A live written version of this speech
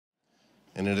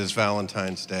and it is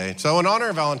Valentine's Day. So in honor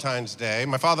of Valentine's Day,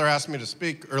 my father asked me to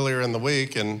speak earlier in the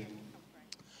week and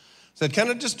said, can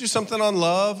I just do something on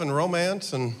love and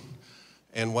romance and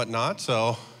whatnot?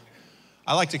 So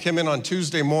I like to come in on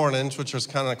Tuesday mornings, which was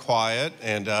kind of quiet,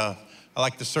 and I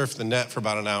like to surf the net for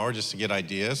about an hour just to get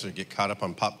ideas or get caught up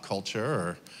on pop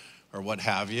culture or what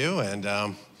have you.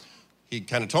 And he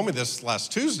kind of told me this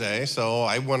last Tuesday, so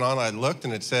I went on, I looked,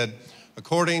 and it said,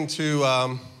 according to,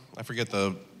 I forget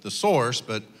the source,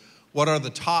 but what are the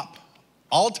top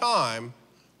all-time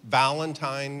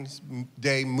Valentine's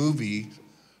Day movie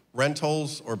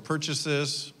rentals or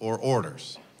purchases or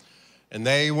orders? And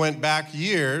they went back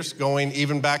years, going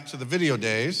even back to the video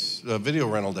days, video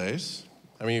rental days.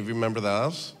 How many of you remember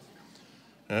those?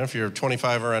 And if you're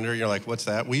 25 or under, you're like, what's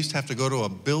that? We used to have to go to a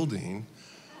building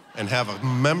and have a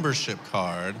membership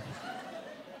card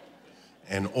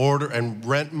and order and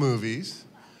rent movies,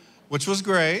 which was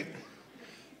great.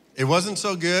 It wasn't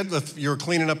so good if you were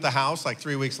cleaning up the house like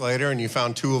 3 weeks later and you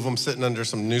found 2 of them sitting under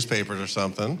some newspapers or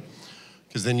something,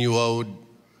 because then you owed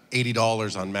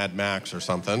 $80 on Mad Max or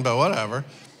something, but whatever.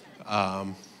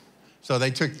 So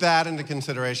they took that into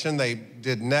consideration. They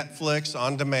did Netflix,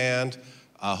 on demand,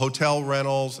 hotel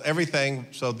rentals, everything.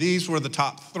 So these were the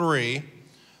top 3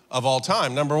 of all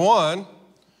time. Number 1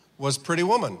 was Pretty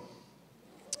Woman.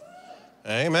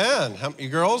 Amen. You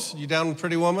girls, you down with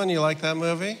Pretty Woman? You like that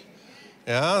movie?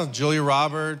 Yeah, Julia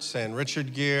Roberts and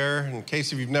Richard Gere. In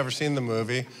case if you've never seen the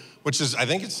movie, which is, I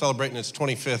think it's celebrating its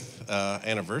 25th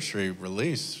anniversary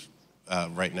release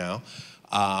right now.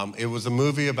 It was a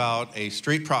movie about a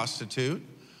street prostitute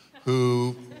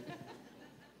who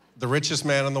the richest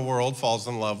man in the world falls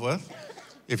in love with.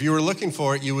 If you were looking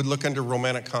for it, you would look under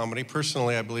romantic comedy.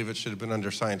 Personally, I believe it should have been under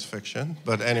science fiction.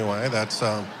 But anyway, that's,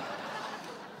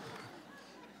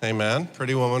 amen.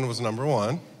 Pretty Woman was number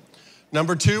 1.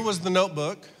 Number 2 was The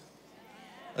Notebook,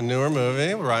 a newer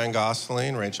movie, Ryan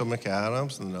Gosling, Rachel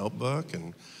McAdams, The Notebook.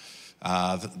 And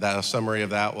the summary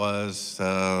of that was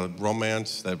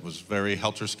romance that was very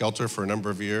helter-skelter for a number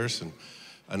of years, and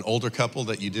an older couple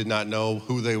that you did not know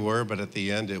who they were, but at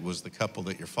the end it was the couple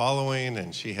that you're following,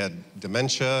 and she had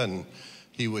dementia, and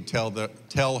he would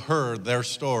tell her their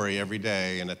story every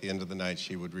day, and at the end of the night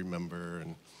she would remember,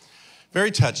 and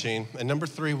very touching. And number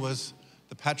 3 was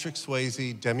the Patrick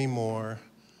Swayze, Demi Moore,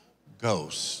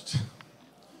 Ghost.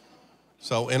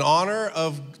 So in honor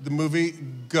of the movie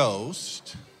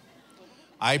Ghost,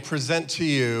 I present to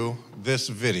you this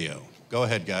video. Go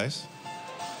ahead, guys.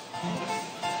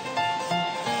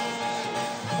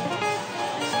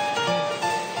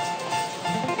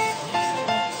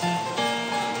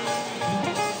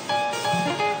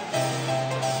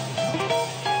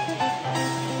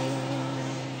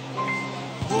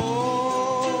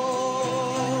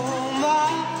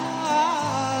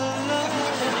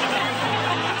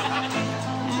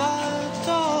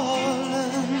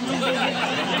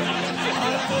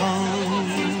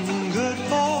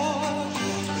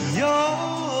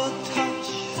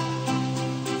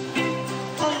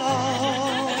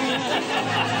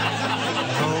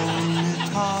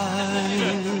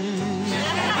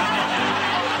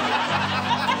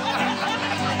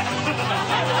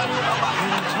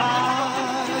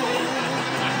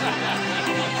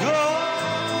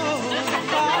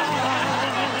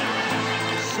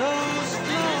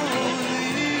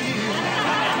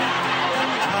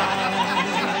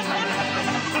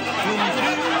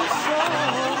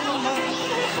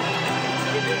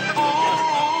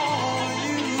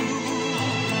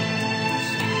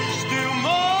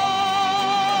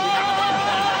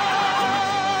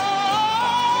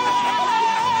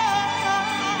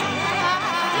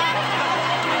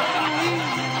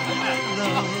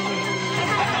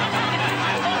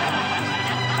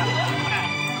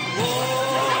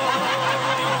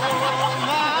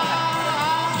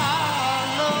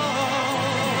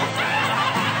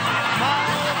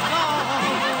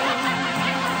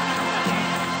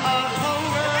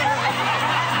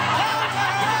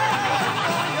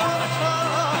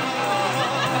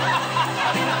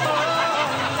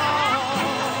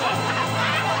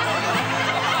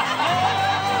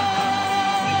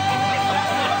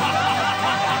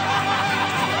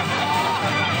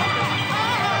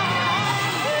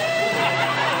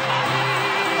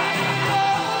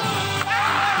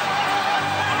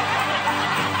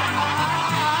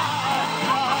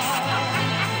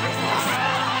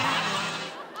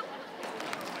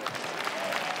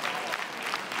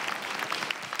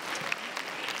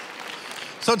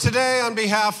 So today, on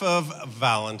behalf of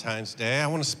Valentine's Day, I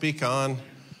want to speak on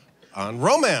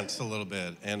romance a little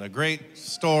bit, and a great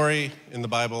story in the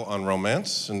Bible on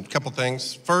romance, and a couple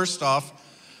things. First off,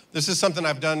 this is something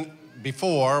I've done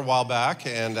before a while back,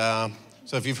 and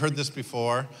so if you've heard this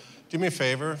before, do me a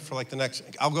favor for like the next,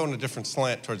 I'll go in a different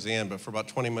slant towards the end, but for about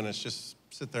 20 minutes, just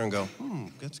sit there and go,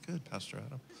 that's good, Pastor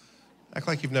Adam. Act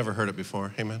like you've never heard it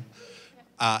before, amen.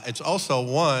 It's also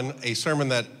a sermon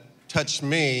that touched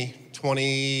me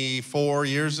 24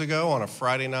 years ago on a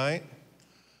Friday night.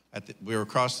 We were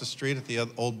across the street at the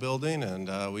old building, and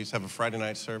we used to have a Friday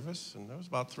night service, and there was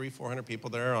about 300-400 people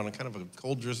there on a kind of a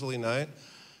cold, drizzly night.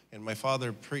 And my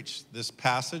father preached this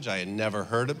passage. I had never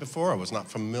heard it before. I was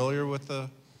not familiar with the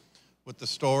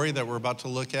story that we're about to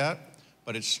look at,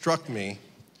 but it struck me,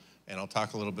 and I'll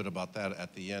talk a little bit about that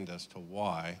at the end as to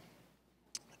why.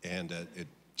 And it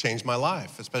changed my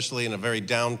life, especially in a very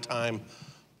down time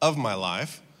of my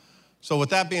life. So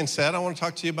with that being said, I want to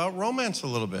talk to you about romance a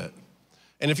little bit.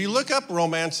 And if you look up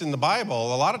romance in the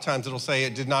Bible, a lot of times it'll say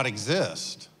it did not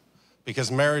exist because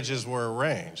marriages were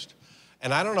arranged.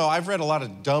 And I don't know, I've read a lot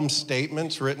of dumb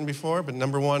statements written before, but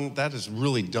number one, that is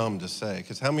really dumb to say,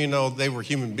 because how many know they were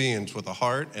human beings with a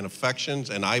heart and affections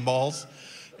and eyeballs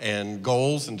and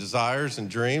goals and desires and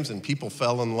dreams, and people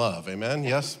fell in love, amen?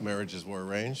 Yes, marriages were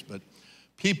arranged, but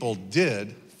people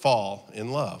did fall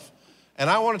in love. And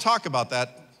I want to talk about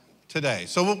that today.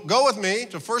 So go with me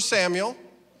to 1 Samuel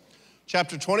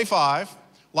chapter 25. A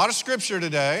lot of scripture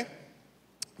today.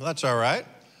 Well, that's all right.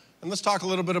 And let's talk a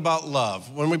little bit about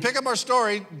love. When we pick up our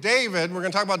story, David, we're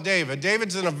going to talk about David.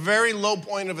 David's in a very low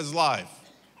point of his life.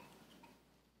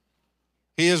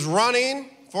 He is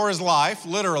running for his life,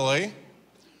 literally.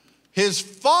 His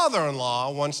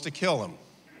father-in-law wants to kill him.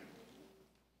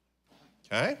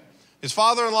 Okay? His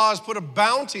father-in-law has put a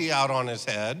bounty out on his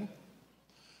head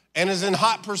and is in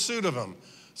hot pursuit of him.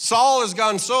 Saul has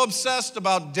gotten so obsessed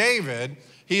about David,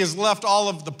 he has left all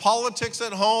of the politics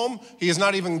at home. He is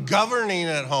not even governing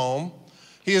at home.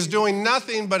 He is doing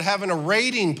nothing but having a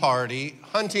raiding party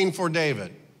hunting for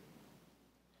David.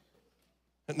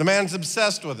 The man's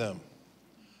obsessed with him.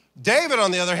 David,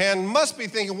 on the other hand, must be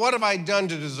thinking, what have I done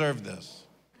to deserve this?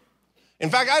 In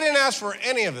fact, I didn't ask for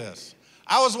any of this.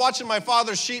 I was watching my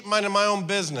father's sheep minding my own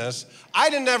business. I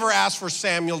didn't ever ask for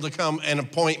Samuel to come and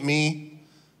appoint me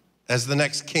as the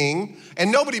next king,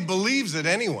 and nobody believes it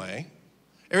anyway.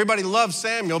 Everybody loves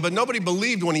Samuel, but nobody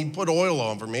believed when he put oil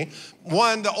over me.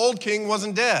 One, the old king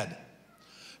wasn't dead.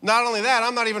 Not only that,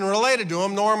 I'm not even related to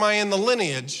him, nor am I in the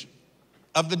lineage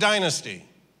of the dynasty.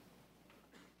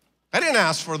 I didn't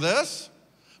ask for this,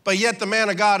 but yet the man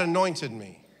of God anointed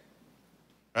me,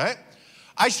 right?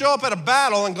 I show up at a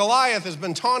battle, and Goliath has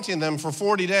been taunting them for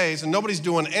 40 days, and nobody's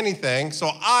doing anything, so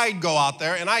I go out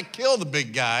there, and I kill the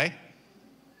big guy.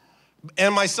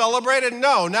 Am I celebrated?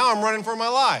 No, now I'm running for my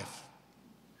life.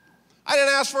 I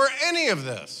didn't ask for any of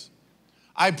this.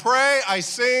 I pray, I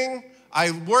sing,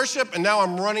 I worship, and now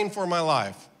I'm running for my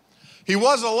life. He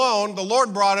was alone. The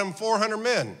Lord brought him 400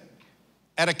 men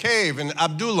at a cave in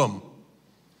Adullam.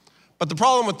 But the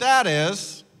problem with that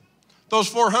is those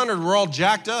 400 were all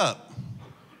jacked up.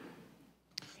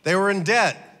 They were in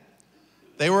debt.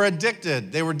 They were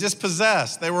addicted. They were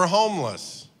dispossessed. They were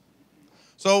homeless.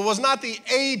 So it was not the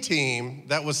A team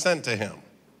that was sent to him,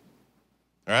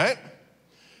 all right?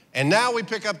 And now we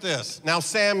pick up this. Now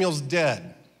Samuel's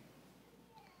dead.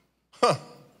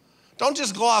 Don't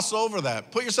just gloss over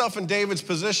that. Put yourself in David's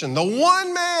position. The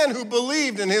one man who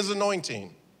believed in his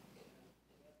anointing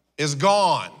is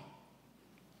gone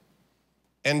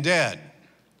and dead.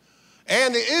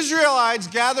 And the Israelites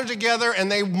gathered together and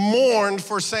they mourned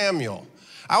for Samuel.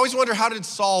 I always wonder, how did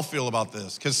Saul feel about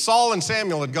this? Because Saul and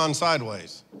Samuel had gone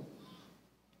sideways.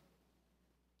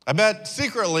 I bet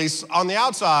secretly, on the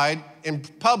outside, in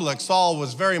public, Saul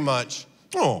was very much,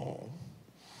 oh.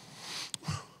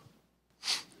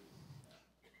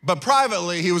 But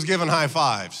privately, he was giving high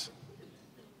fives.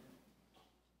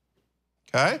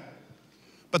 Okay?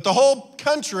 But the whole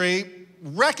country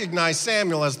recognized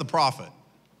Samuel as the prophet.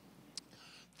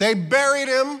 They buried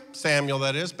him, Samuel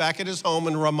that is, back at his home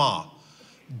in Ramah.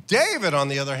 David, on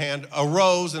the other hand,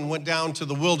 arose and went down to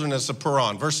the wilderness of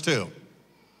Paran. Verse 2.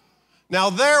 Now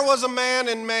there was a man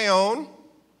in Maon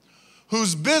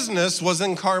whose business was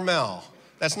in Carmel.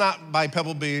 That's not by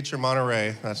Pebble Beach or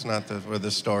Monterey. That's not where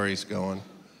this story's going.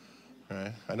 All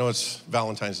right? I know it's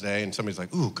Valentine's Day, and somebody's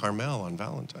like, ooh, Carmel on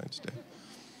Valentine's Day.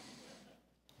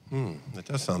 That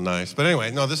does sound nice. But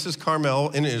anyway, no, this is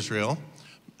Carmel in Israel.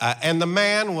 And the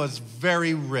man was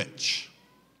very rich.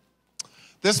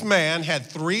 This man had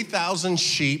 3,000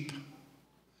 sheep.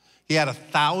 He had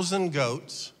 1,000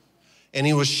 goats. And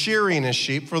he was shearing his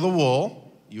sheep for the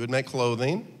wool. You would make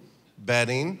clothing,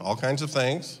 bedding, all kinds of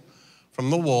things from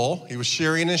the wool. He was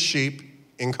shearing his sheep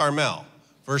in Carmel.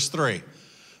 Verse 3.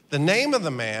 The name of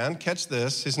the man, catch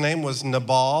this, his name was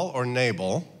Nabal or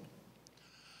Nabal,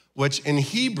 which in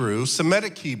Hebrew,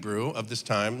 Semitic Hebrew of this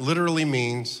time, literally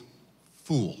means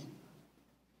fool.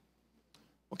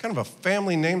 What kind of a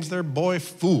family names their boy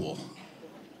Fool?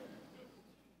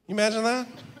 You imagine that?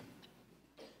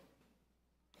 I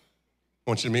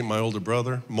want you to meet my older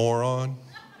brother, Moron,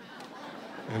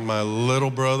 and my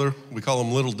little brother, we call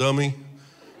him Little Dummy.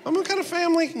 What kind of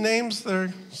family names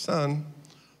their son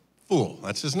Fool?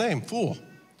 That's his name, Fool.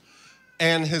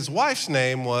 And his wife's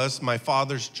name was my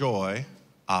father's joy,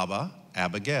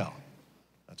 Abigail.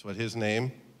 That's what his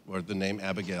name, or the name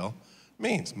Abigail,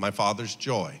 means, my father's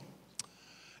joy.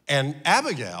 And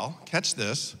Abigail, catch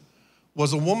this,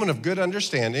 was a woman of good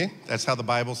understanding. That's how the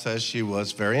Bible says she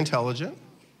was very intelligent.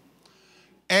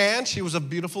 And she was of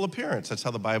beautiful appearance. That's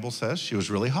how the Bible says she was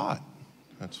really hot.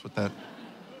 That's what that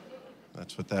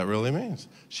really means.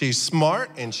 She's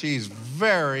smart and she's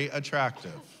very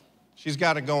attractive. She's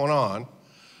got it going on.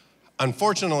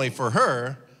 Unfortunately for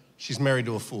her, she's married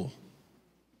to a fool.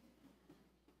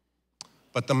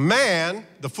 But the man,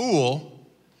 the fool,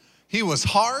 he was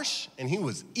harsh and he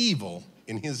was evil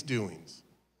in his doings.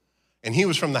 And he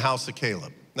was from the house of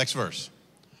Caleb. Next verse.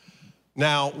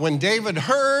 Now, when David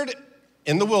heard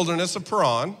in the wilderness of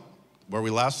Paran, where we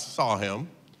last saw him,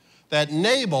 that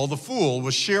Nabal, the fool,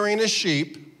 was shearing his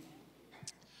sheep,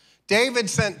 David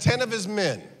sent 10 of his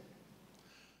men.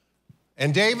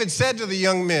 And David said to the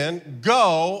young men,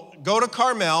 go to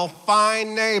Carmel,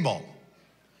 find Nabal,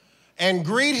 and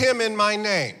greet him in my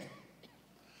name.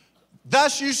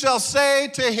 Thus you shall say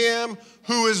to him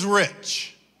who is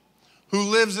rich, who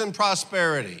lives in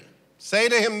prosperity. Say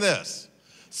to him this.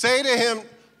 Say to him,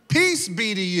 peace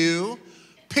be to you,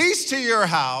 peace to your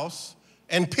house,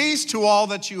 and peace to all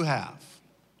that you have.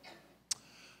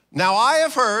 Now I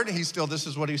have heard, this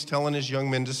is what he's telling his young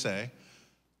men to say,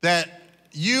 that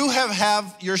you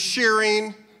have you're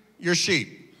shearing your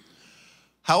sheep.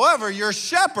 However, your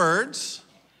shepherds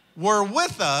were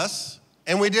with us,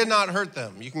 and we did not hurt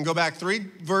them. You can go back 3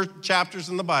 chapters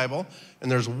in the Bible,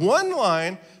 and there's one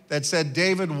line that said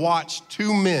David watched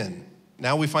 2 men.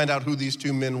 Now we find out who these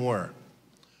 2 men were.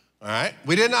 All right?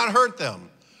 We did not hurt them,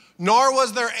 nor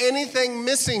was there anything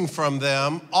missing from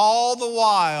them all the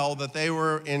while that they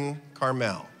were in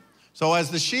Carmel. So as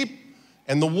the sheep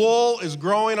and the wool is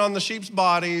growing on the sheep's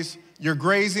bodies, you're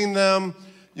grazing them,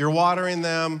 you're watering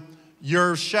them,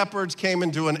 your shepherds came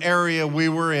into an area we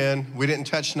were in. We didn't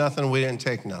touch nothing, we didn't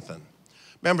take nothing.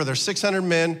 Remember, there's 600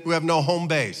 men who have no home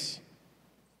base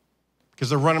because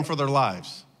they're running for their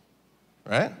lives,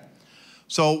 right?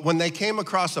 So when they came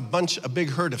across a big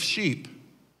herd of sheep,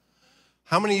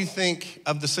 how many of you think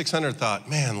of the 600 thought,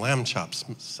 man, lamb chops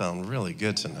sound really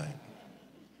good tonight?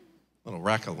 A little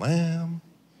rack of lamb,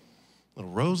 a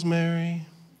little rosemary,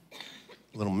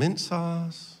 a little mint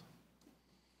sauce.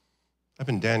 I've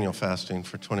been Daniel fasting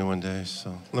for 21 days,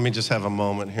 so let me just have a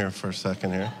moment here for a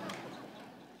second here.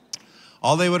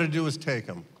 All they would have do was take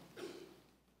them.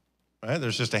 Right?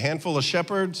 There's just a handful of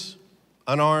shepherds,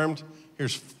 unarmed.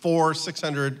 Here's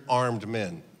 600 armed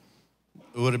men.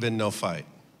 It would have been no fight.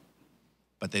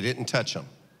 But they didn't touch them.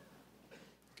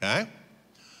 Okay?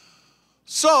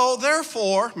 So,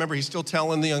 therefore, remember, he's still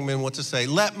telling the young men what to say.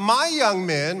 Let my young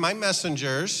men, my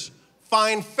messengers,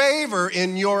 find favor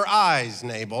in your eyes,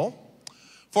 Nabal,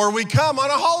 for we come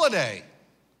on a holiday.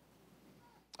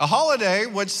 A holiday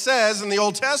which says in the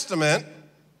Old Testament,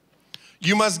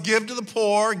 you must give to the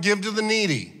poor, give to the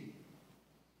needy.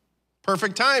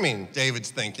 Perfect timing, David's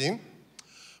thinking.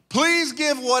 Please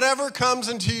give whatever comes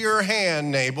into your hand,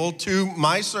 Nabal, to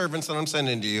my servants that I'm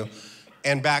sending to you,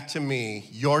 and back to me,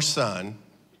 your son,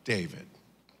 David.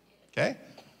 Okay?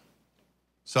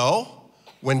 So,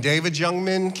 when David's young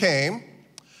men came,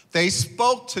 they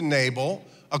spoke to Nabal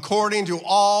according to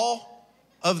all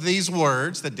of these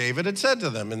words that David had said to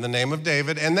them in the name of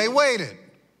David, and they waited.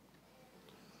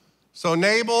 So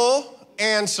Nabal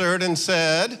answered and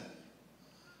said,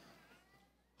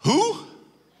 Who?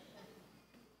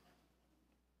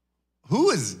 Who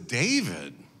is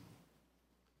David?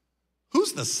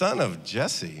 Who's the son of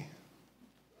Jesse?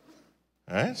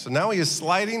 All right, so now he is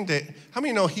sliding. How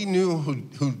many know he knew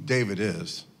who David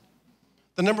is?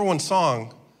 The #1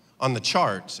 song on the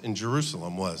charts in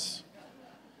Jerusalem was,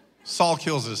 Saul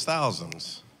kills his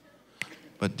thousands,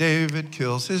 but David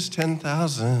kills his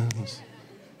 10,000s.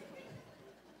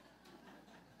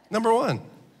 #1.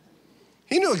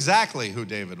 He knew exactly who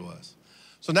David was.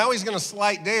 So now he's going to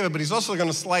slight David, but he's also going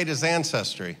to slight his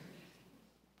ancestry.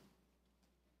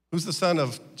 Who's the son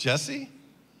of Jesse?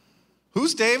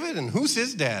 Who's David and who's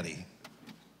his daddy?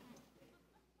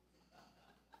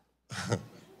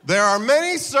 There are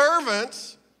many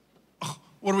servants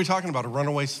What are we talking about, a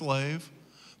runaway slave?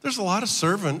 There's a lot of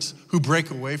servants who break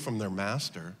away from their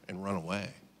master and run away.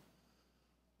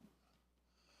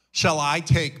 Shall I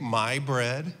take my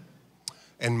bread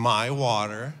and my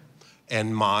water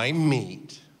and my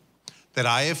meat that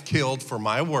I have killed for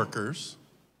my workers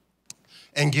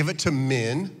and give it to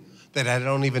men that I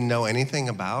don't even know anything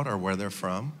about or where they're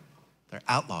from? They're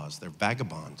outlaws, they're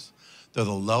vagabonds. They're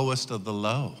the lowest of the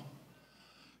low.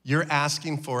 You're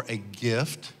asking for a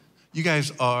gift. You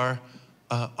guys are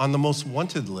on the most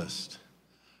wanted list.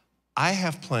 I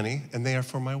have plenty, and they are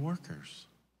for my workers.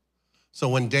 So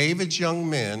when David's young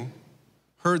men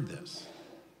heard this,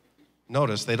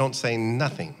 notice they don't say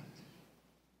nothing.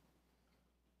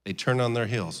 They turn on their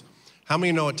heels. How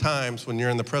many know at times when you're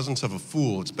in the presence of a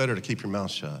fool, it's better to keep your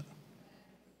mouth shut?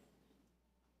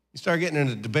 You start getting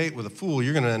into a debate with a fool,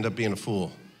 you're going to end up being a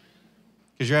fool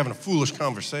because you're having a foolish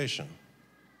conversation.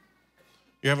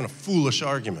 You're having a foolish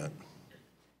argument.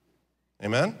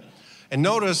 Amen? And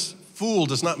notice, fool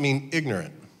does not mean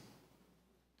ignorant.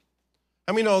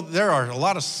 How many know there are a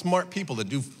lot of smart people that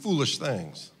do foolish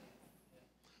things?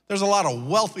 There's a lot of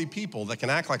wealthy people that can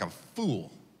act like a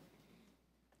fool.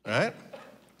 Right?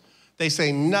 They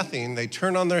say nothing, they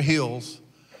turn on their heels,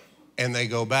 and they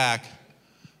go back,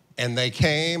 and they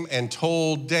came and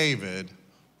told David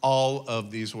all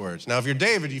of these words. Now, if you're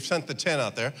David, you've sent the 10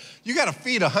 out there. You got to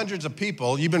feed hundreds of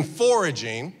people. You've been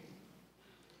foraging.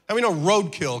 How many know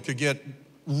roadkill could get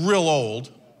real old?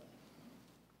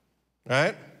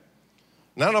 Right?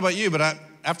 And I don't know about you, but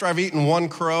after I've eaten one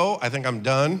crow, I think I'm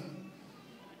done.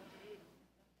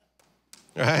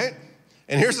 Right?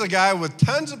 And here's a guy with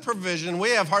tons of provision.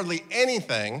 We have hardly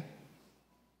anything.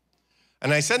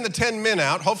 And I send the 10 men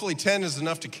out. Hopefully 10 is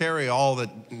enough to carry all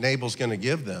that Nabal's going to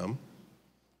give them.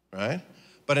 Right?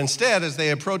 But instead, as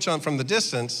they approach on from the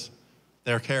distance,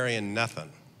 they're carrying nothing.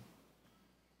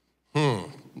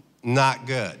 Not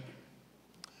good.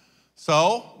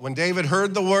 So when David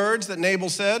heard the words that Nabal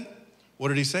said, what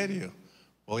did he say to you?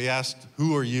 Well, he asked,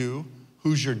 who are you?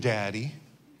 Who's your daddy?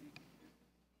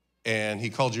 And he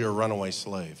called you a runaway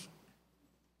slave.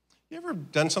 You ever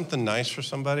done something nice for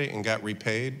somebody and got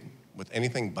repaid with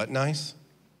anything but nice?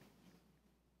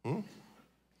 You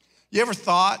ever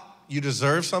thought you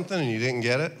deserved something and you didn't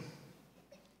get it?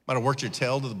 Might have worked your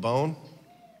tail to the bone.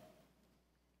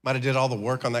 Might have did all the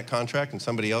work on that contract and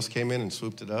somebody else came in and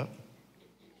swooped it up.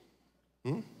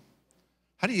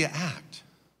 How do you act?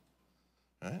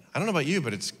 Right? I don't know about you,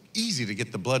 but it's easy to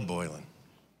get the blood boiling.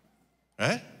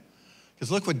 Right?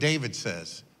 Because look what David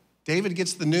says. David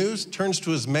gets the news, turns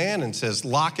to his man and says,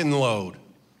 lock and load.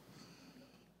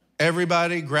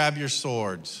 Everybody grab your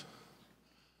swords.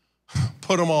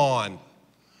 Put them on.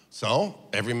 So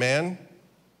every man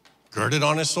girded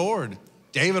on his sword.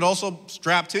 David also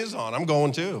strapped his on. I'm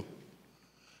going too.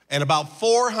 And about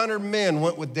 400 men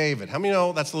went with David. How many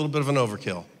know that's a little bit of an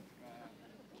overkill?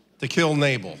 To kill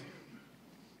Nabal.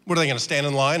 What are they going to stand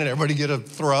in line and everybody get a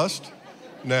thrust?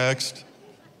 Next.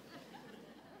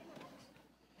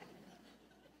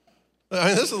 I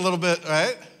mean, this is a little bit,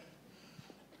 right?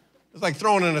 It's like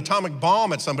throwing an atomic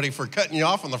bomb at somebody for cutting you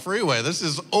off on the freeway. This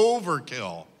is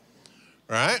overkill,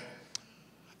 right?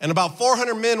 And about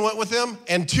 400 men went with him,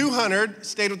 and 200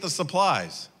 stayed with the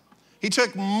supplies. He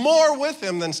took more with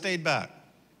him than stayed back.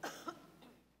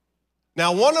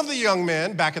 Now, one of the young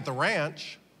men back at the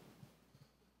ranch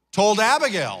told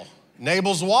Abigail,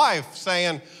 Nabal's wife,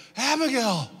 saying,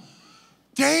 Abigail,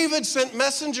 David sent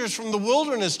messengers from the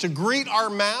wilderness to greet our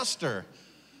master,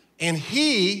 and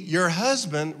he, your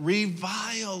husband,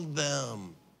 reviled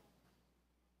them.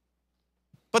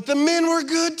 But the men were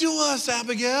good to us,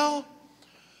 Abigail,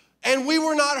 and we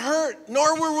were not hurt,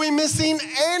 nor were we missing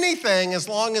anything as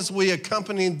long as we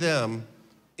accompanied them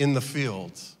in the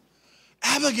fields.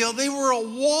 Abigail, they were a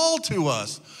wall to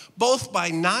us, both by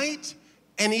night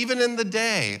and even in the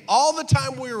day. All the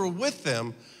time we were with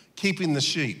them, keeping the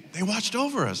sheep. They watched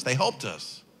over us. They helped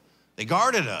us. They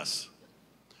guarded us,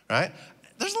 right?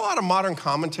 There's a lot of modern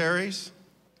commentaries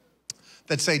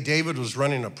that say David was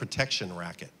running a protection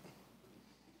racket.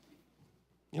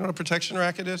 You know what a protection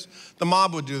racket is? The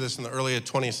mob would do this in the early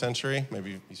 20th century.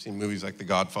 Maybe you've seen movies like The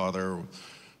Godfather.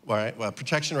 Right? Well, a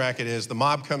protection racket is the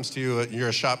mob comes to you, you're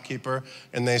a shopkeeper,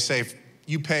 and they say,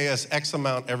 you pay us X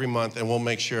amount every month and we'll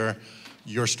make sure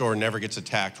your store never gets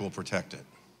attacked, we'll protect it.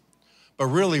 But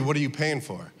really, what are you paying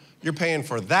for? You're paying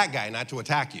for that guy not to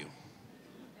attack you.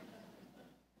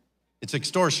 It's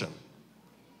extortion,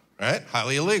 right?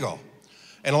 Highly illegal.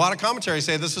 And a lot of commentaries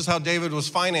say this is how David was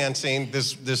financing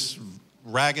this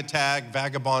ragtag,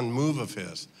 vagabond move of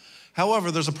his.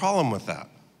 However, there's a problem with that.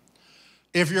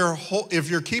 If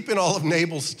you're keeping all of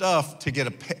Nabal's stuff to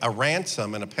get a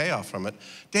ransom and a payoff from it,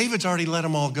 David's already let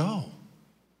them all go,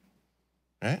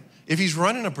 right? If he's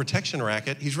running a protection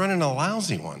racket, he's running a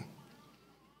lousy one,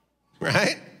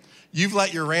 right? You've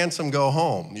let your ransom go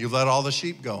home. You've let all the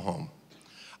sheep go home.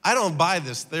 I don't buy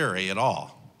this theory at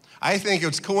all. I think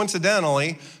it's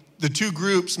coincidentally the two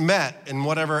groups met in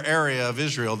whatever area of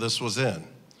Israel this was in.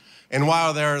 And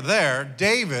while they're there,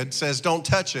 David says, don't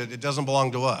touch it. It doesn't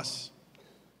belong to us.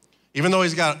 Even though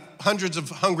he's got hundreds of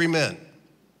hungry men.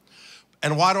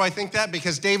 And why do I think that?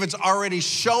 Because David's already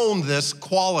shown this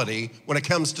quality when it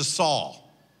comes to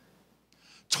Saul.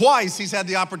 Twice he's had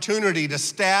the opportunity to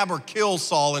stab or kill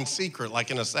Saul in secret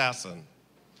like an assassin.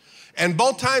 And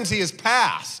both times he has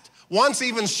passed. Once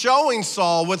even showing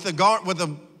Saul with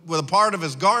a part of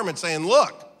his garment saying,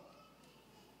 look,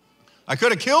 I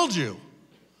could have killed you,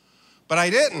 but I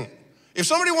didn't. If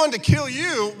somebody wanted to kill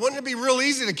you, wouldn't it be real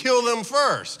easy to kill them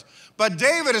first? But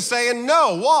David is saying,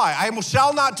 no, why? I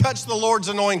shall not touch the Lord's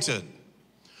anointed.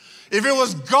 If it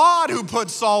was God who put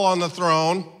Saul on the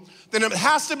throne, then it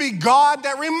has to be God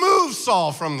that removes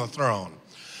Saul from the throne.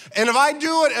 And if I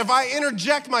do it, if I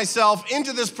interject myself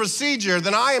into this procedure,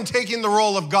 then I am taking the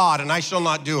role of God, and I shall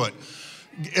not do it.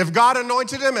 If God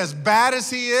anointed him, as bad as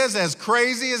he is, as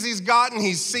crazy as he's gotten,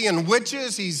 he's seeing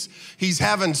witches, he's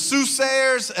having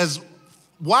soothsayers, as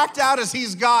whacked out as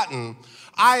he's gotten,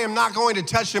 I am not going to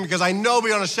touch him because I know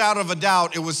beyond a shadow of a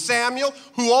doubt it was Samuel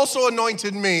who also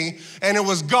anointed me, and it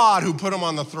was God who put him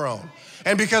on the throne.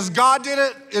 And because God did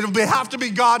it, it'll have to be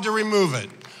God to remove it.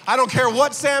 I don't care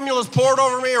what Samuel has poured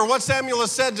over me or what Samuel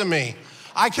has said to me.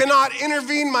 I cannot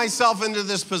intervene myself into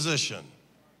this position.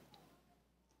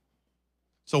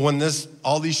 So when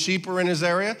all these sheep are in his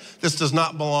area, this does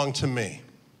not belong to me.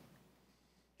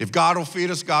 If God will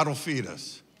feed us, God will feed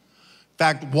us. In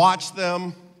fact, watch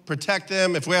them, protect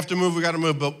them. If we have to move, we got to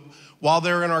move. But while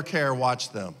they're in our care,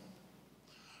 watch them.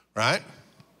 Right?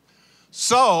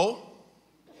 So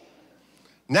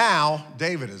now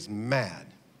David is mad.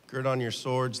 Gird on your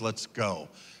swords, let's go.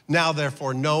 Now,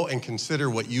 therefore, know and consider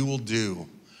what you will do.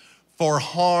 For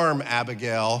harm,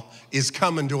 Abigail, is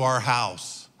coming to our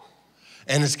house,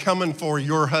 and is coming for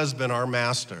your husband, our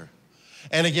master,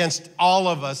 and against all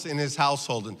of us in his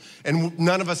household. And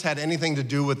none of us had anything to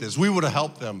do with this. We would have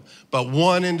helped them, but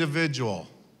one individual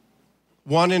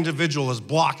is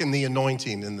blocking the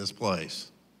anointing in this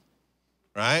place,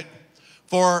 right?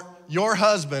 For your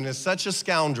husband is such a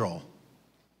scoundrel.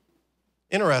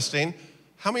 Interesting.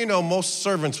 How many know most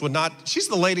servants would not? She's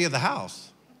the lady of the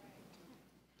house.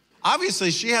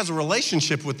 Obviously, she has a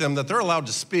relationship with them that they're allowed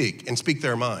to speak and speak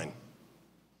their mind.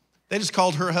 They just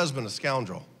called her husband a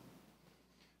scoundrel.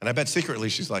 And I bet secretly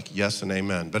she's like, yes and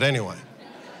amen. But anyway,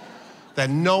 that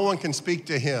no one can speak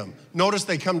to him. Notice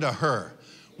they come to her.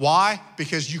 Why?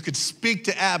 Because you could speak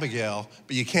to Abigail,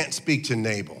 but you can't speak to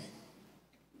Nabal.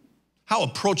 How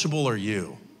approachable are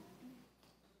you?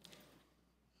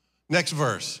 Next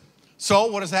verse. So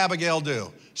what does Abigail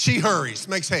do? She hurries,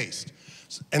 makes haste.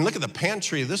 And look at the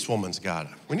pantry this woman's got.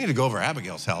 We need to go over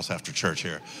Abigail's house after church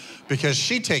here, because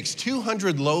she takes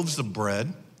 200 loaves of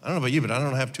bread. I don't know about you, but I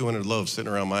don't have 200 loaves sitting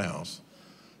around my house.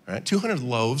 All right, 200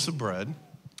 loaves of bread,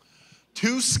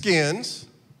 2 skins,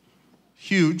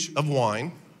 huge, of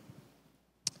wine,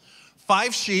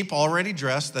 5 sheep already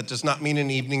dressed. That does not mean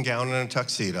an evening gown and a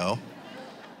tuxedo.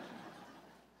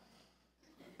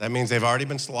 That means they've already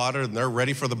been slaughtered and they're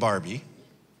ready for the Barbie,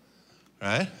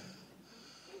 right?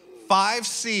 5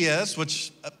 seahs,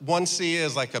 which 1 seah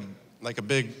is like a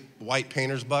big white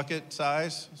painter's bucket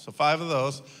size. So 5 of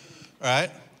those,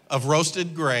 right? Of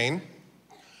roasted grain,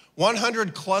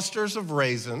 100 clusters of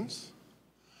raisins,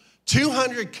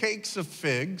 200 cakes of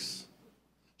figs.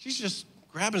 She's just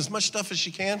grabbing as much stuff as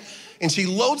she can, and she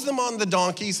loads them on the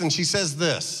donkeys, and she says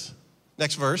this.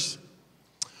 Next verse.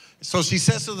 So she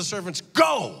says to the servants,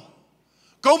 go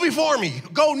before me,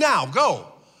 go now, go.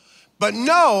 But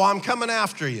no, I'm coming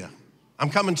after you.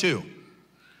 I'm coming too.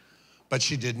 But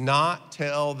she did not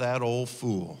tell that old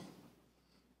fool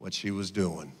what she was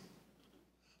doing.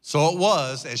 So it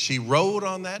was, as she rode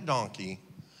on that donkey,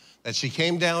 that she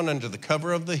came down under the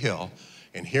cover of the hill,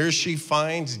 and here she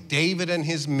finds David and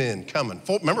his men coming.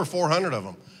 Remember, 400 of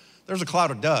them. There's a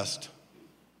cloud of dust,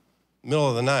 middle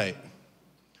of the night.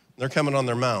 They're coming on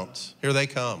their mounts. Here they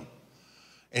come.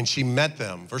 And she met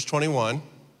them. Verse 21.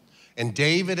 And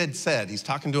David had said, he's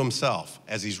talking to himself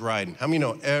as he's riding. How many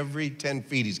know every 10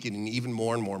 feet he's getting even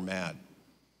more and more mad?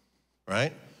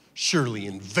 Right? Surely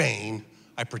in vain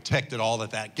I protected all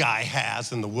that guy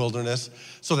has in the wilderness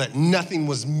so that nothing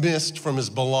was missed from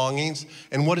his belongings.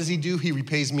 And what does he do? He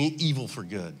repays me evil for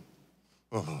good.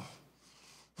 Oh.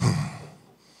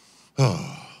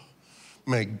 Oh,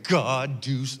 may God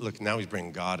do, look, now he's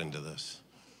bringing God into this.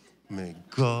 May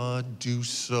God do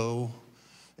so,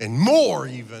 and more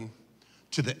even,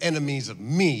 to the enemies of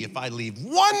me if I leave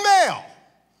one male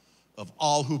of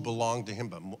all who belong to him,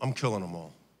 but I'm killing them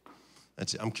all.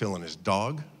 That's it. I'm killing his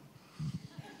dog.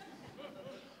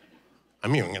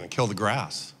 I'm even gonna kill the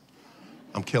grass.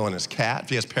 I'm killing his cat. If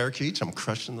he has parakeets, I'm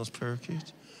crushing those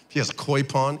parakeets. If he has a koi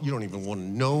pond, you don't even wanna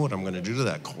know what I'm gonna do to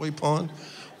that koi pond.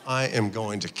 I am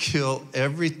going to kill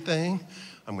everything.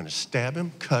 I'm gonna stab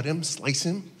him, cut him, slice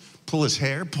him, pull his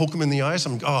hair, poke him in the eyes.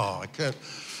 I can't.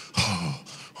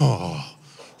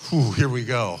 Whew, here we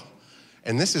go.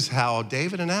 And this is how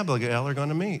David and Abigail are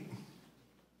gonna meet.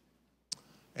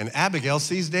 And Abigail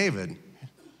sees David.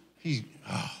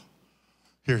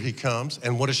 Here he comes.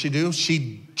 And what does she do?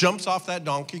 She jumps off that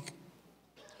donkey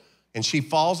and she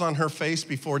falls on her face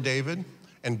before David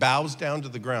and bows down to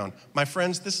the ground. My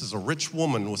friends, this is a rich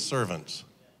woman with servants.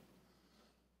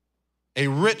 A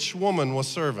rich woman with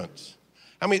servants.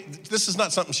 I mean, this is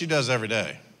not something she does every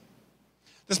day.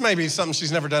 This may be something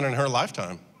she's never done in her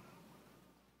lifetime.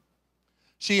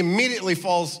 She immediately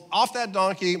falls off that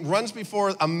donkey, runs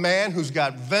before a man who's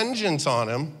got vengeance on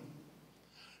him,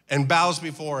 and bows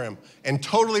before him, and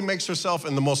totally makes herself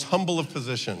in the most humble of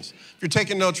positions. If you're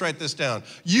taking notes, write this down.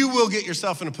 You will get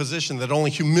yourself in a position that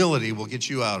only humility will get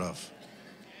you out of.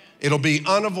 It'll be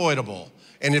unavoidable.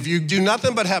 And if you do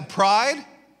nothing but have pride,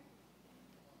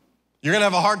 you're gonna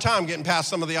have a hard time getting past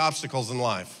some of the obstacles in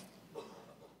life.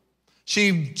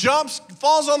 She jumps,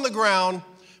 falls on the ground,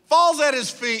 falls at his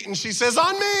feet, and she says,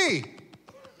 on me,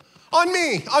 on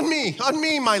me, on me, on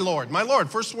me, my Lord, my Lord.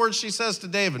 First word she says to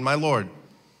David, my Lord.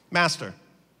 Master.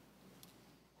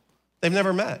 They've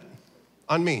never met.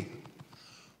 On me.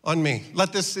 On me.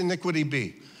 Let this iniquity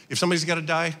be. If somebody's got to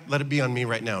die, let it be on me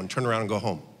right now and turn around and go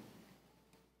home.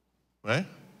 Right?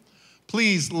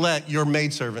 Please let your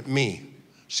maidservant, me.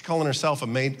 She's calling herself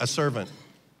a servant.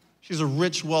 She's a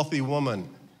rich, wealthy woman.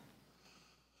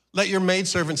 Let your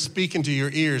maidservant speak into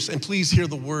your ears, and please hear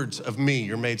the words of me,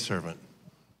 your maidservant.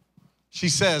 She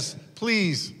says,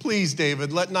 please, please,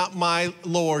 David, let not my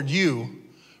Lord, you,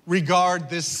 regard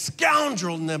this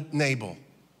scoundrel Nabal.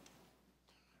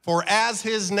 For as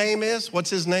his name is, what's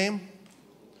his name?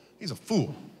 He's a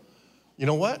fool. You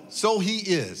know what? So he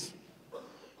is.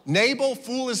 Nabal,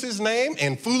 fool is his name,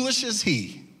 and foolish is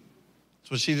he.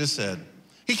 That's what she just said.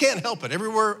 He can't help it.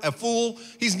 Everywhere a fool,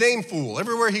 he's named fool.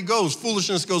 Everywhere he goes,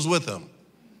 foolishness goes with him.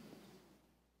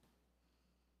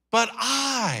 But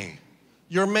I,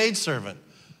 your maidservant,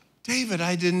 David,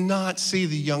 I did not see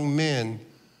the young men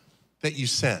that you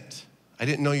sent. I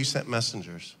didn't know you sent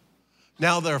messengers.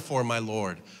 Now, therefore, my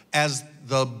Lord, as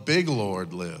the big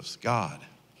Lord lives, God,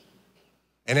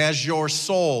 and as your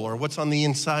soul, or what's on the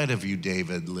inside of you,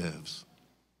 David, lives,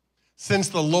 since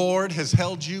the Lord has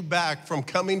held you back from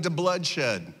coming to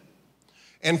bloodshed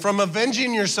and from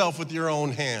avenging yourself with your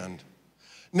own hand,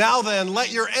 now then,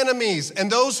 let your enemies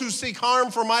and those who seek harm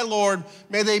for my Lord,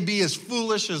 may they be as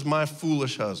foolish as my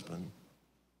foolish husband.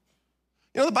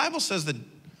 You know, the Bible says that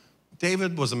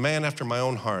David was a man after my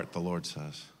own heart, the Lord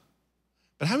says.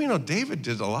 But how do you know David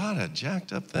did a lot of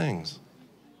jacked up things?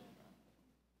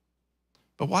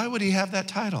 But why would he have that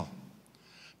title?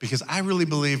 Because I really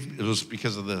believe it was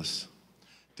because of this.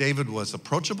 David was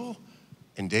approachable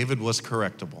and David was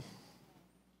correctable.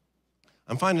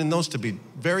 I'm finding those to be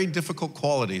very difficult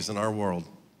qualities in our world.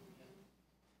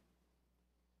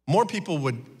 More people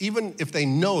would, even if they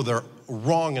know they're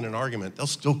wrong in an argument, they'll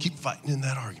still keep fighting in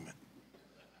that argument.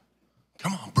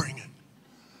 Come on, bring it.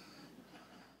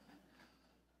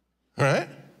 All right?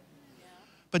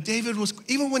 But David was,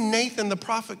 even when Nathan the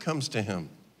prophet comes to him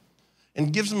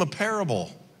and gives him a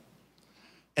parable,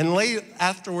 and later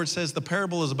afterwards says the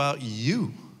parable is about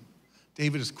you,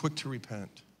 David is quick to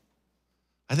repent.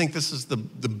 I think this is the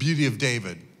beauty of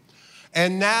David.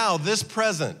 And now this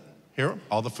present, here,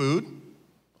 all the food,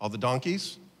 all the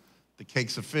donkeys, the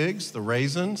cakes of figs, the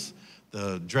raisins,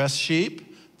 the dressed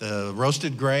sheep, the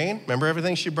roasted grain, remember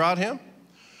everything she brought him?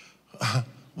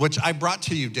 Which I brought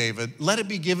to you, David. Let it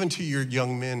be given to your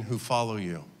young men who follow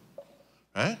you,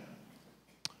 right?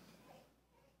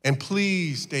 And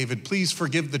please, David, please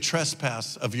forgive the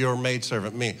trespass of your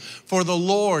maidservant, me. For the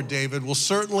Lord, David, will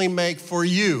certainly make for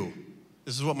you,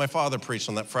 this is what my father preached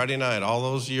on that Friday night all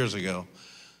those years ago,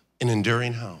 an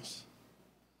enduring house.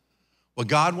 What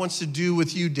God wants to do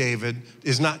with you, David,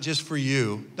 is not just for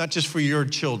you, not just for your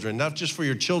children, not just for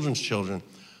your children's children,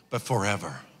 but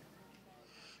forever.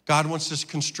 God wants to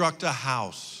construct a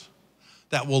house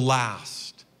that will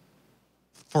last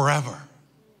forever.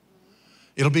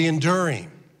 It'll be enduring.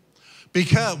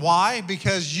 Why?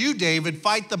 Because you, David,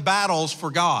 fight the battles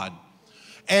for God.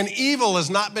 And evil has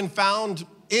not been found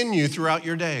in you throughout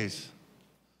your days.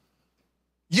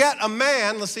 Yet a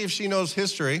man, let's see if she knows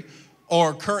history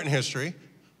or current history.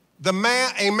 A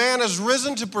man has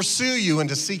risen to pursue you and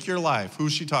to seek your life.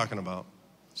 Who's she talking about?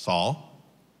 Saul.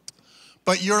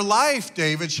 But your life,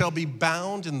 David, shall be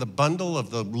bound in the bundle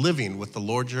of the living with the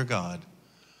Lord your God.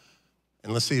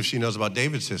 And let's see if she knows about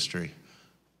David's history.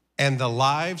 And the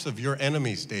lives of your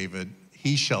enemies, David,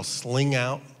 he shall sling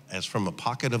out as from a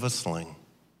pocket of a sling.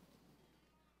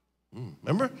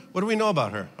 Remember? What do we know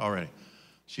about her already?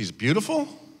 She's beautiful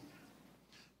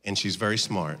and she's very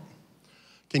smart.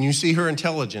 Can you see her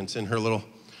intelligence in her little,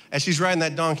 as she's riding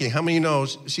that donkey, how many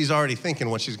knows she's already thinking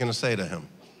what she's going to say to him?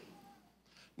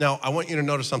 Now, I want you to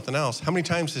notice something else. How many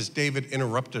times has David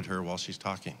interrupted her while she's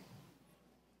talking?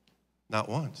 Not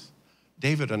once.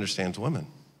 David understands women.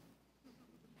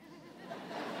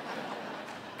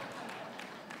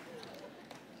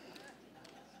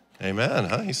 Amen,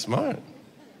 huh? He's smart.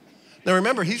 Now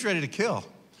remember, he's ready to kill.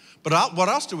 But what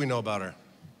else do we know about her?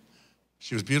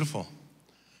 She was beautiful.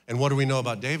 And what do we know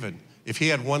about David? If he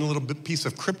had one little piece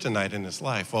of kryptonite in his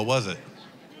life, what was it?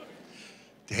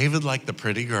 David liked the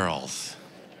pretty girls,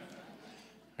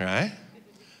 right?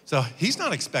 So he's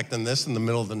not expecting this in the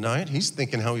middle of the night. He's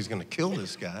thinking how he's going to kill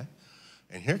this guy.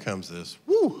 And here comes this,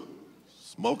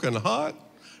 smoking hot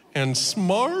and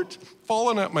smart,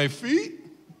 falling at my feet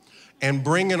and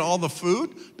bringing all the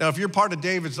food. Now, if you're part of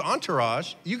David's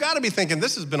entourage, you got to be thinking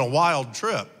this has been a wild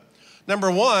trip.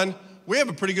 Number one, we have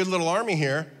a pretty good little army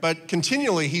here, but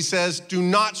continually he says, do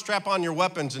not strap on your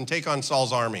weapons and take on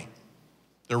Saul's army.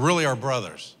 They're really our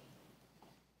brothers.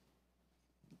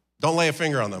 Don't lay a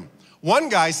finger on them. One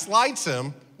guy slights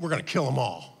him, we're going to kill them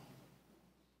all.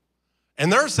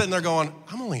 And they're sitting there going,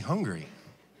 I'm only hungry.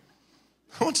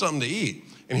 I want something to eat.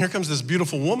 And here comes this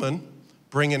beautiful woman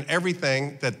bringing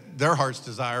everything that their heart's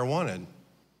desire wanted.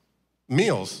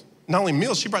 Meals. Not only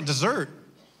meals, she brought dessert.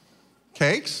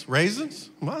 Cakes, raisins,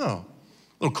 wow.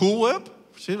 Little Cool Whip.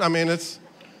 It's,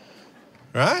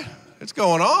 right? It's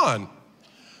going on.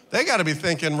 They got to be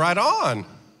thinking right on.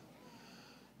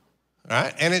 All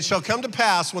right? And it shall come to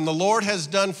pass when the Lord has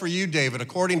done for you, David,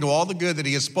 according to all the good that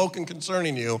he has spoken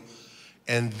concerning you,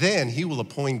 and then he will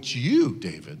appoint you,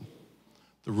 David,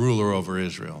 the ruler over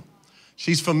Israel.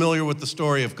 She's familiar with the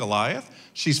story of Goliath.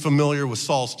 She's familiar with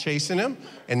Saul's chasing him.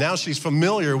 And now she's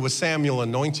familiar with Samuel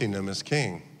anointing him as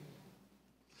king.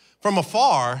 From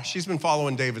afar, she's been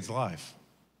following David's life.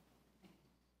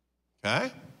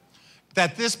 Okay?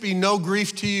 That this be no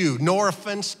grief to you, nor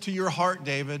offense to your heart,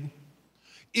 David.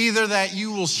 Either that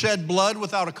you will shed blood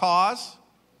without a cause.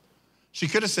 She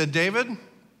could have said, David,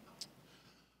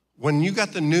 when you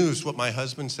got the news what my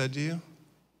husband said to you,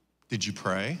 did you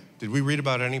pray? Did we read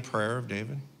about any prayer of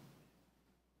David?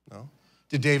 No.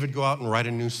 Did David go out and write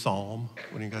a new psalm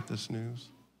when he got this news?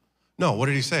 No, what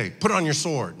did he say? Put on your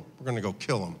sword. We're going to go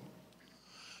kill him.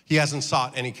 He hasn't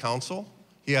sought any counsel.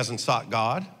 He hasn't sought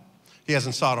God. He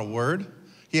hasn't sought a word.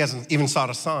 He hasn't even sought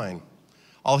a sign.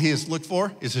 All he has looked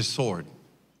for is his sword.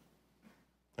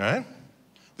 All right?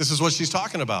 This is what she's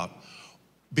talking about.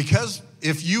 Because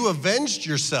if you avenged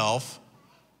yourself,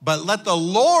 but let the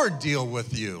Lord deal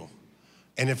with you.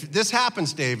 And if this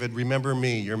happens, David, remember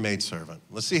me, your maidservant.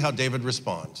 Let's see how David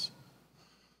responds.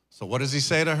 So what does he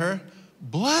say to her?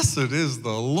 Blessed is the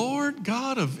Lord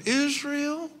God of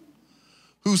Israel,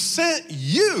 who sent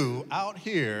you out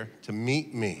here to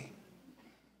meet me.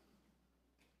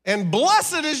 And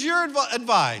blessed is your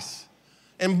advice,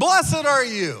 and blessed are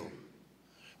you,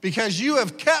 because you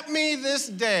have kept me this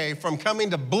day from coming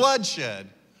to bloodshed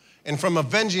and from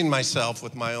avenging myself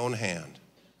with my own hand.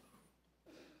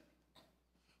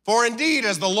 For indeed,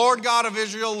 as the Lord God of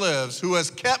Israel lives, who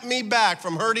has kept me back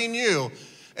from hurting you,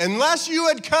 unless you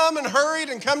had come and hurried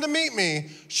and come to meet me,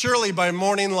 surely by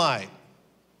morning light,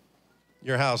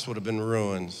 your house would have been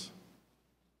ruins.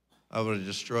 I would have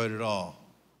destroyed it all.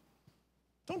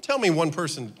 Don't tell me one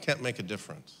person can't make a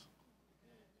difference.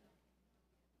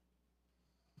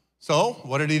 So,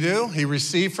 what did he do? He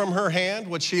received from her hand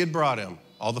what she had brought him,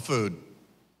 all the food,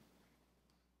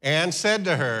 and said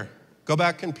to her, go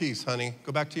back in peace, honey.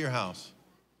 Go back to your house.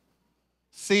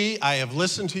 See, I have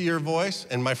listened to your voice,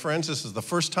 and my friends, this is the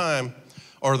first time,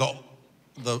 or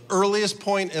the earliest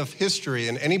point of history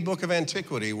in any book of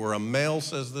antiquity where a male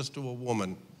says this to a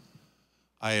woman,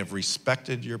 I have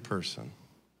respected your person.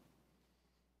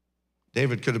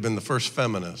 David could have been the first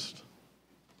feminist.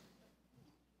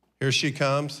 Here she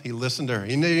comes. He listened to her.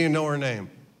 He didn't even know her name.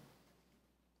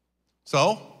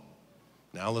 So,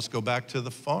 now let's go back to the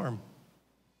farm.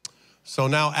 So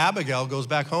now Abigail goes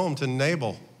back home to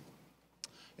Nabal.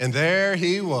 And there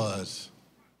he was,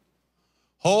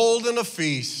 holding a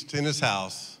feast in his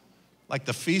house, like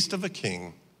the feast of a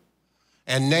king.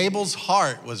 And Nabal's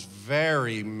heart was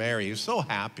very merry. He was so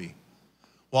happy.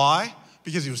 Why?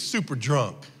 Because he was super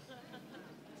drunk.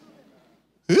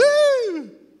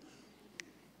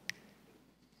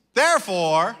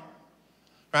 Therefore,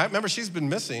 right, remember she's been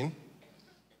missing.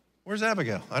 Where's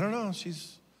Abigail? I don't know.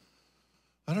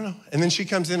 I don't know. And then she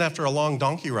comes in after a long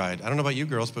donkey ride. I don't know about you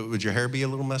girls, but would your hair be a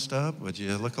little messed up? Would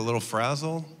you look a little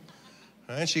frazzled?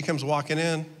 Right? She comes walking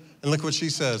in, and look what she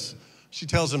says. She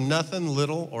tells him nothing,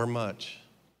 little or much.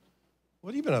 What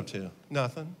have you been up to?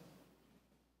 Nothing.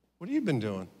 What have you been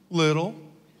doing? Little.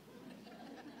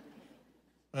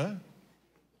 Huh?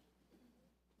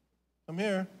 I'm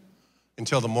here.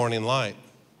 Until the morning light.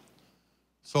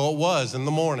 So it was in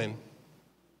the morning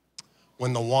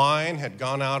when the wine had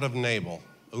gone out of Nabal.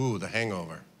 Ooh, the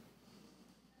hangover.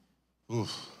 Ooh.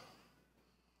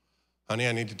 Honey,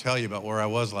 I need to tell you about where I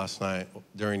was last night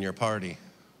during your party.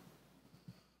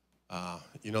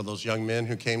 You know those young men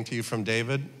who came to you from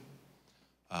David?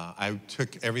 I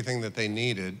took everything that they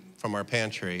needed from our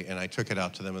pantry and I took it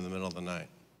out to them in the middle of the night.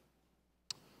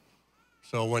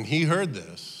 So when he heard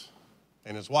this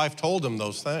and his wife told him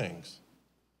those things,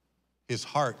 his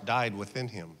heart died within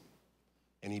him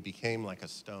and he became like a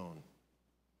stone.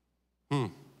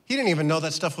 He didn't even know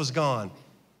that stuff was gone.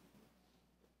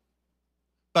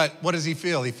 But what does he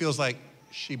feel? He feels like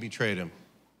she betrayed him,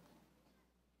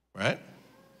 right?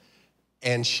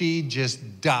 And she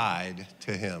just died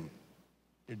to him.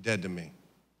 You're dead to me.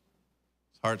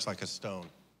 His heart's like a stone.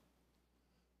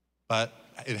 But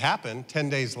it happened 10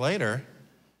 days later.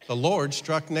 The Lord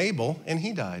struck Nabal and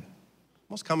he died.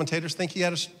 Most commentators think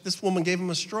this woman gave him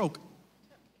a stroke.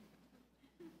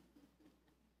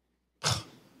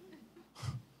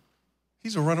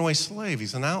 He's a runaway slave.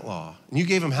 He's an outlaw. And you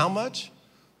gave him how much?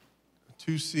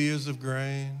 2 seahs of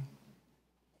grain,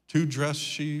 2 dressed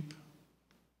sheep.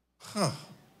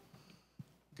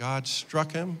 God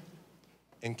struck him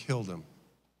and killed him.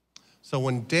 So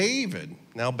when David,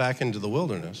 now back into the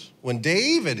wilderness, when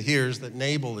David hears that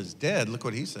Nabal is dead, look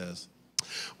what he says.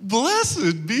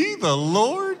 Blessed be the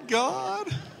Lord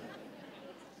God.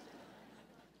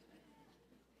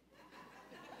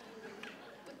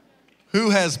 Who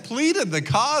has pleaded the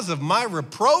cause of my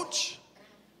reproach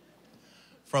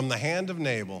from the hand of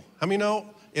Nabal. How many know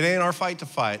it ain't our fight to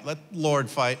fight? Let the Lord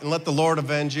fight and let the Lord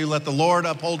avenge you. Let the Lord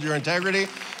uphold your integrity.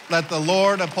 Let the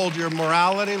Lord uphold your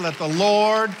morality. Let the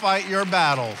Lord fight your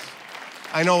battles.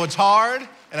 I know it's hard,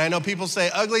 and I know people say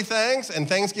ugly things, and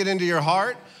things get into your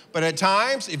heart, but at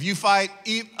times, if you fight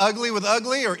ugly with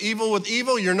ugly or evil with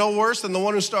evil, you're no worse than the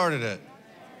one who started it.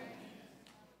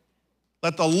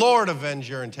 Let the Lord avenge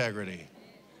your integrity.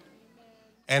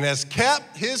 And has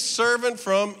kept his servant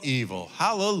from evil.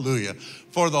 Hallelujah.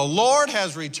 For the Lord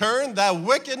has returned that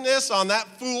wickedness on that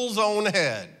fool's own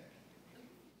head.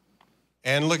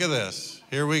 And look at this.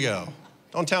 Here we go.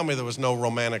 Don't tell me there was no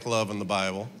romantic love in the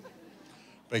Bible.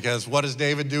 Because what does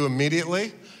David do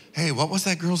immediately? Hey, what was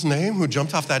that girl's name who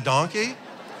jumped off that donkey?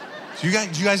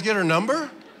 Did you guys get her number?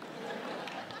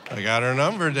 I got her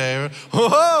number, David.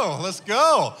 Whoa, let's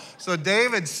go. So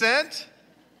David sent,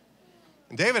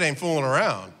 and David ain't fooling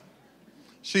around.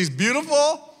 She's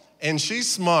beautiful and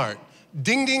she's smart.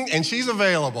 Ding, ding, and she's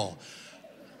available.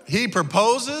 He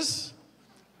proposes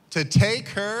to take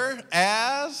her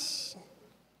as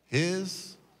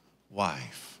his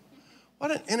wife.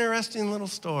 What an interesting little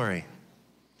story.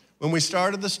 When we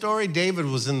started the story, David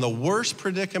was in the worst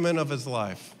predicament of his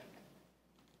life.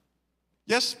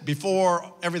 Yes,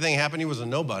 before everything happened, he was a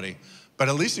nobody, but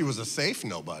at least he was a safe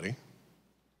nobody.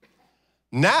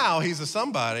 Now he's a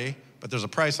somebody, but there's a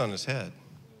price on his head.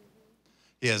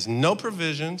 He has no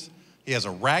provisions. He has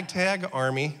a ragtag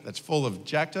army that's full of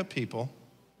jacked up people.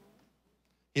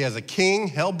 He has a king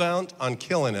hell-bent on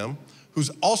killing him,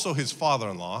 who's also his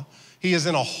father-in-law. He is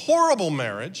in a horrible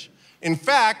marriage. In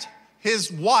fact,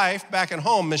 his wife back at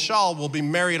home, Michal, will be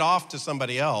married off to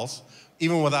somebody else,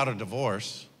 even without a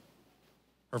divorce.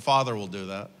 Her father will do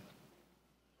that.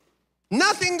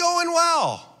 Nothing going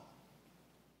well.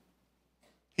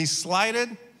 He's slighted.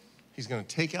 He's going to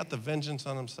take out the vengeance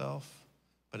on himself.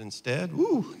 But instead,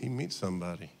 he meets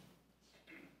somebody.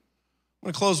 I'm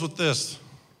going to close with this.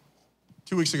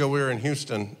 2 weeks ago, we were in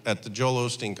Houston at the Joel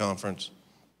Osteen conference.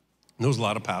 There was a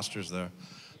lot of pastors there.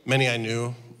 Many I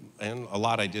knew, and a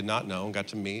lot I did not know, and got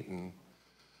to meet and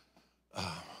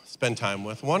spend time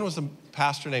with. One was a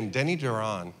pastor named Denny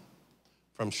Duran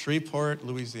from Shreveport,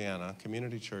 Louisiana,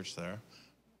 community church there.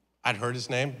 I'd heard his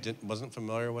name, wasn't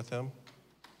familiar with him.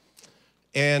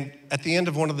 And at the end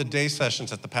of one of the day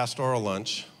sessions at the pastoral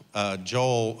lunch,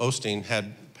 Joel Osteen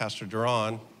had Pastor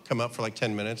Duran come up for like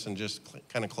 10 minutes and just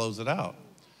kind of close it out.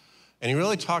 And he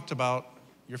really talked about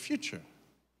your future.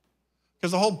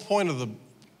 Because the whole point of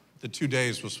the 2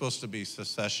 days was supposed to be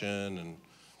secession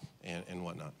and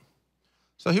whatnot.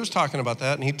 So he was talking about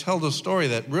that, and he told a story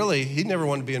that really he never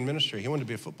wanted to be in ministry. He wanted to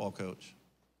be a football coach.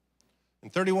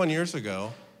 And 31 years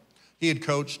ago, he had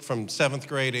coached from 7th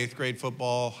grade, 8th grade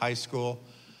football, high school.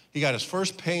 He got his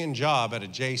first paying job at a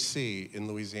JC in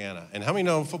Louisiana. And how many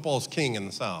know football is king in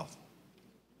the South?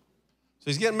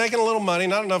 So he's making a little money,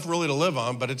 not enough really to live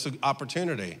on, but it's an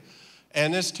opportunity.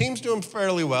 And his team's doing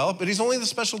fairly well, but he's only the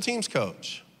special teams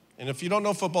coach. And if you don't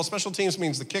know football, special teams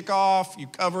means the kickoff, you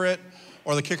cover it,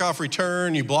 or the kickoff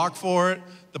return, you block for it,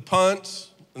 the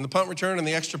punts, and the punt return, and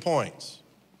the extra points,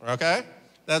 okay?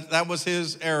 That was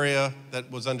his area that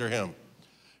was under him.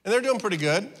 And they're doing pretty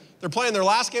good. They're playing their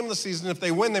last game of the season. If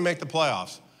they win, they make the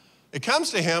playoffs. It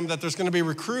comes to him that there's going to be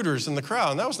recruiters in the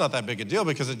crowd, and that was not that big a deal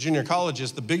because at junior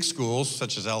colleges, the big schools,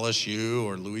 such as LSU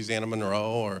or Louisiana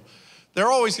Monroe,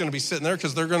 they're always going to be sitting there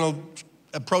because they're going to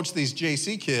approach these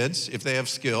JC kids, if they have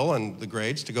skill and the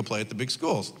grades, to go play at the big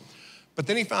schools. But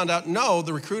then he found out, no,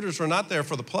 the recruiters were not there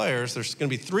for the players. There's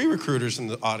going to be 3 recruiters in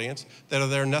the audience that are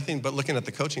there nothing but looking at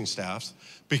the coaching staffs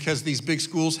because these big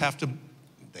schools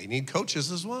they need coaches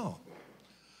as well.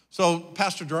 So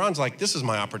Pastor Duran's like, this is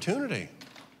my opportunity.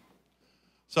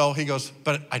 So he goes,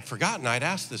 but I'd forgotten I'd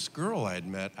asked this girl I had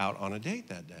met out on a date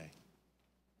that day.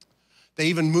 They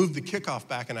even moved the kickoff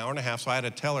back an hour and a half, so I had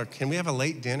to tell her, can we have a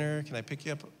late dinner? Can I pick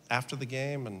you up after the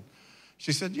game? And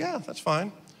she said, yeah, that's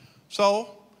fine. So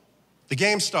the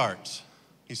game starts.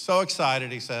 He's so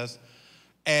excited, he says,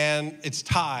 and it's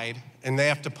tied, and they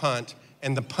have to punt,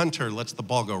 and the punter lets the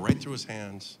ball go right through his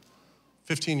hands.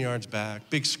 15 yards back,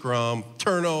 big scrum,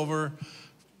 turnover.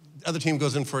 The other team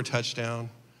goes in for a touchdown.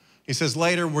 He says,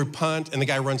 later we punt, and the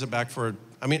guy runs it back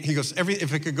he goes,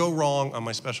 if it could go wrong on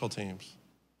my special teams,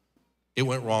 it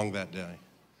went wrong that day.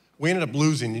 We ended up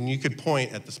losing, and you could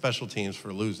point at the special teams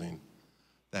for losing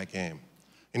that game.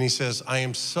 And he says, he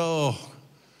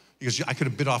goes, I could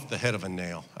have bit off the head of a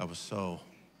nail. I was so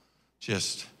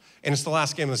and it's the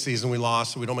last game of the season. We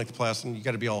lost, so we don't make the playoffs, and you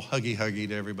got to be all huggy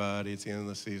to everybody. It's the end of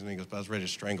the season. He goes, but I was ready to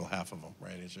strangle half of them,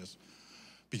 right? It's just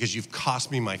because you've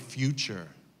cost me my future.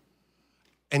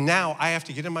 And now I have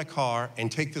to get in my car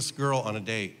and take this girl on a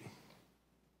date.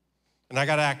 And I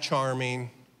got to act charming.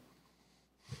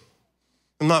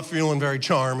 I'm not feeling very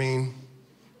charming.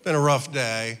 Been a rough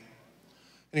day.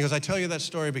 And he goes, I tell you that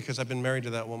story because I've been married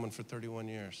to that woman for 31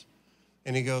 years.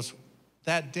 And he goes,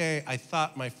 that day I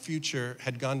thought my future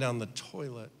had gone down the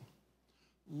toilet.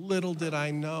 Little did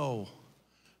I know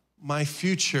my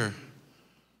future,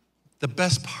 the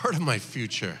best part of my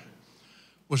future,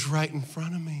 was right in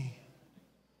front of me.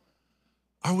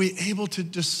 Are we able to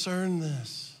discern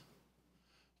this?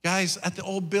 Guys, at the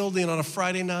old building on a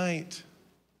Friday night,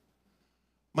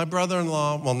 my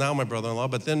brother-in-law, well, now my brother-in-law,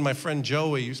 but then my friend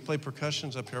Joey used to play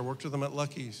percussions up here, worked with him at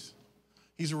Lucky's.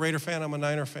 He's a Raider fan, I'm a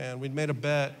Niner fan. We'd made a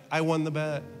bet. I won the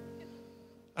bet.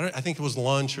 I think it was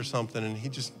lunch or something, and he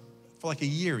just, for like a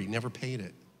year, he never paid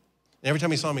it. And every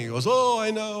time he saw me, he goes, oh,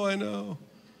 I know.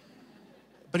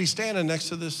 But he's standing next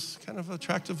to this kind of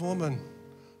attractive woman,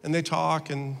 and they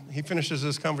talk, and he finishes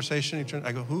his conversation.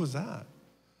 I go, who is that?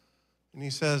 And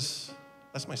he says,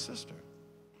 that's my sister.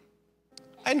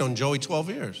 I'd known Joey 12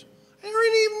 years. I never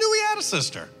even knew he had a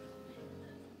sister.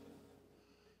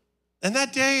 And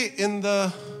that day in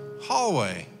the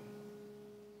hallway,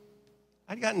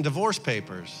 I'd gotten divorce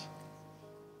papers,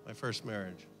 my first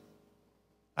marriage.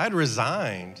 I had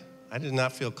resigned. I did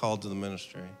not feel called to the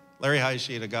ministry. Larry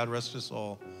Highsheet, God rest his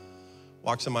soul,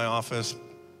 walks in my office,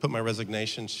 put my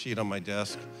resignation sheet on my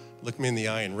desk, looked me in the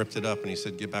eye and ripped it up, and he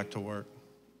said, get back to work.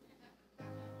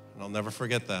 And I'll never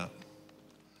forget that.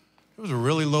 It was a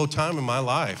really low time in my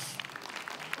life.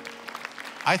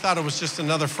 I thought it was just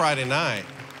another Friday night.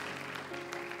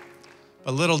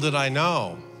 But little did I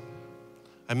know,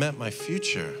 I met my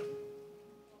future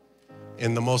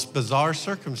in the most bizarre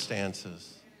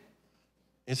circumstances.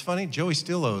 It's funny, Joey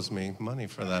still owes me money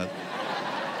for that.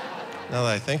 Now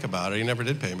that I think about it, he never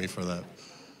did pay me for that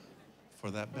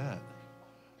bet.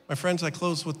 My friends, I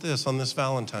close with this on this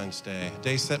Valentine's Day,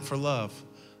 day set for love.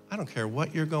 I don't care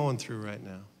what you're going through right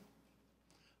now.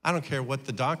 I don't care what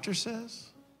the doctor says.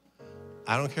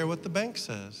 I don't care what the bank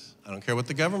says. I don't care what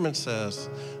the government says.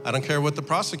 I don't care what the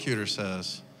prosecutor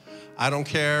says. I don't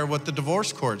care what the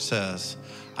divorce court says.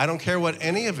 I don't care what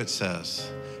any of it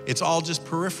says. It's all just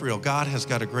peripheral. God has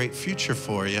got a great future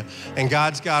for you, and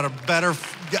God's got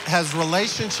has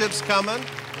relationships coming.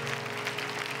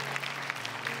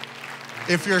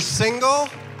 If you're single,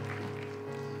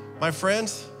 My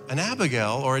friends, an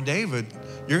Abigail or a David,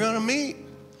 you're gonna meet.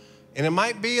 And it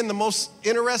might be in the most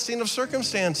interesting of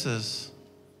circumstances.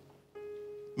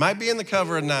 Might be in the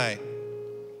cover of night.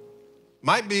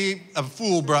 Might be a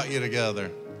fool brought you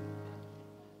together.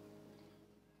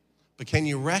 But can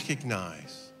you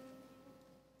recognize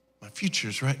my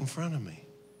future's right in front of me?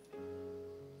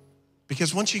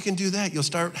 Because once you can do that, you'll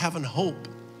start having hope.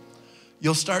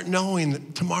 You'll start knowing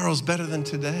that tomorrow's better than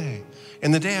today.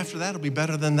 And the day after that will be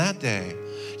better than that day.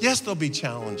 Yes, there'll be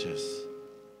challenges.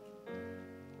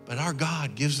 But our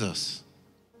God gives us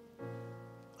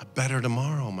a better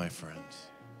tomorrow, my friends.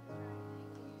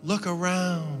 Look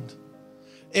around.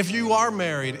 If you are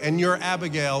married and your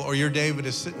Abigail or your David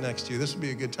is sitting next to you, this would be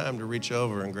a good time to reach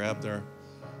over and grab their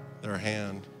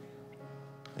hand.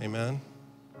 Amen.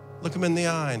 Look them in the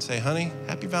eye and say, honey,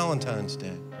 happy Valentine's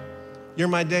Day. You're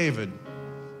my David.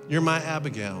 You're my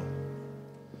Abigail.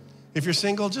 If you're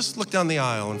single, just look down the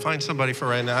aisle and find somebody for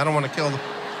right now. I don't want to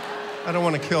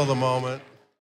kill the moment.